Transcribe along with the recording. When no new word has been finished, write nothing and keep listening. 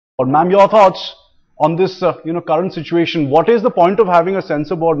Ma'am, your thoughts on this, current situation? What is the point of having a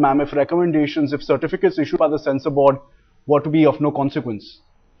censor board, ma'am, if recommendations, if certificates issued by the censor board were to be of no consequence?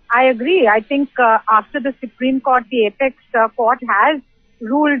 I agree. I think after the Supreme Court, the apex court has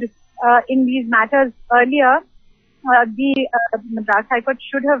ruled in these matters earlier. The Madras High Court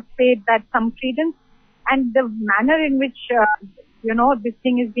should have paid that some credence, and the manner in which this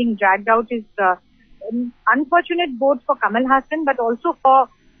thing is being dragged out is unfortunate both for Kamal Haasan but also for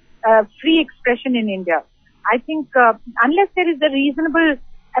free expression in India. I think unless there is a reasonable,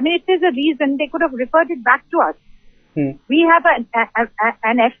 it is a reason, they could have referred it back to us. We have an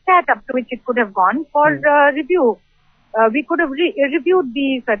FSTAT up to which it could have gone for review. We could have reviewed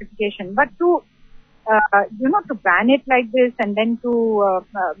the certification, but to ban it like this, and then to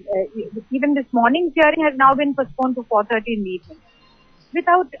even this morning's hearing has now been postponed to 4:30 in the evening.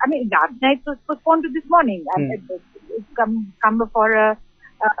 Last night was postponed to this morning, and it's come before a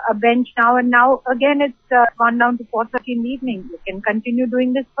bench now, and now again it's gone down to 4:30 in the evening. You can continue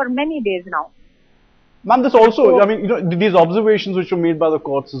doing this for many days now. Ma'am, this also, these observations which were made by the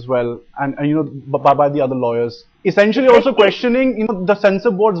courts as well, and by the other lawyers, essentially also questioning, the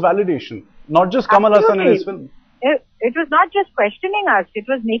censor board's validation, not just Kamal Haasan and his film. It was not just questioning us; it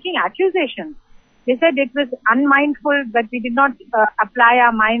was making accusations. They said it was unmindful, that we did not apply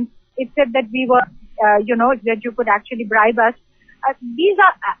our minds. It said that we were, that you could actually bribe us. These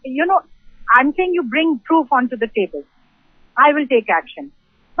are, I'm saying you bring proof onto the table. I will take action.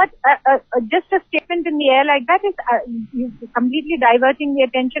 But just a statement in the air like that is completely diverting the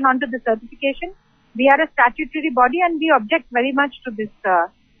attention onto the certification. We are a statutory body and we object very much to this.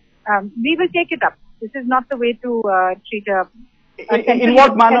 We will take it up. This is not the way to treat a... In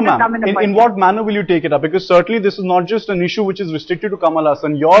what manner, ma'am? In what manner will you take it up? Because certainly this is not just an issue which is restricted to Kamal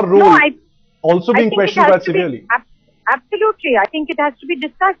Haasan. Your role also being questioned quite severely. Absolutely. I think it has to be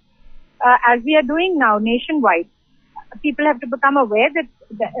discussed as we are doing now nationwide. People have to become aware that,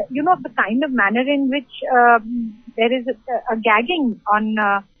 the kind of manner in which there is a gagging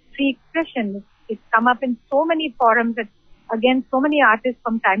on free expression. It's come up in so many forums against so many artists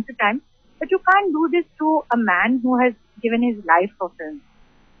from time to time. But you can't do this to a man who has given his life for film.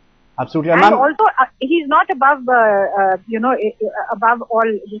 Absolutely. And also, he's not above, above all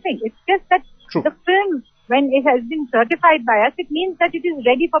the things. It's just that the film, when it has been certified by us, it means that it is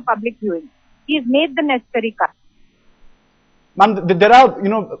ready for public viewing. He's made the necessary cut. Ma'am, there are,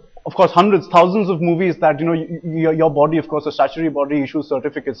 of course, hundreds, thousands of movies that, your body, of course, a statutory body issues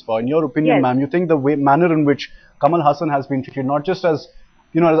certificates for. In your opinion, yes, ma'am, you think the manner in which Kamal Haasan has been treated, not just as,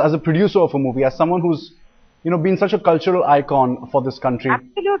 as a producer of a movie, as someone who's, been such a cultural icon for this country?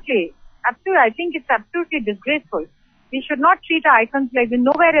 Absolutely. Absolutely. I think it's absolutely disgraceful. We should not treat our icons like this.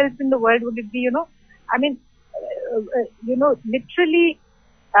 Nowhere else in the world would it be, literally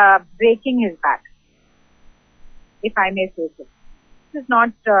breaking his back, if I may say so. This is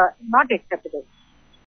not acceptable.